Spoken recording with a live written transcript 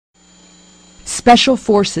Special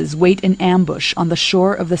forces wait in ambush on the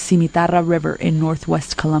shore of the Cimitarra River in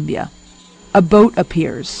northwest Colombia. A boat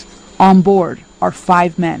appears. On board are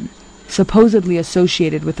 5 men, supposedly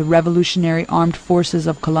associated with the Revolutionary Armed Forces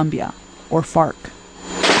of Colombia, or FARC.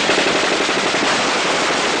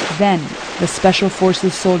 Then, the Special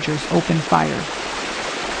Forces soldiers open fire,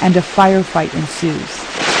 and a firefight ensues.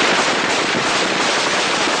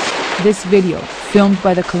 This video, filmed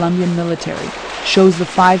by the Colombian military, shows the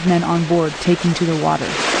 5 men on board taking to the water.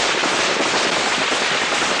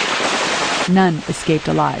 None escaped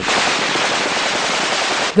alive.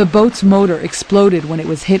 The boat's motor exploded when it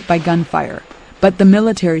was hit by gunfire, but the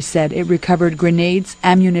military said it recovered grenades,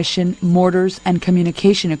 ammunition, mortars, and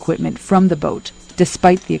communication equipment from the boat,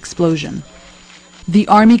 despite the explosion. The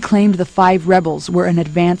army claimed the 5 rebels were an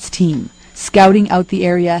advance team, scouting out the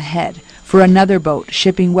area ahead for another boat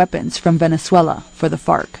shipping weapons from Venezuela for the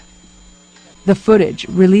FARC. The footage,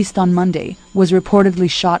 released on Monday, was reportedly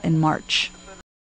shot in March.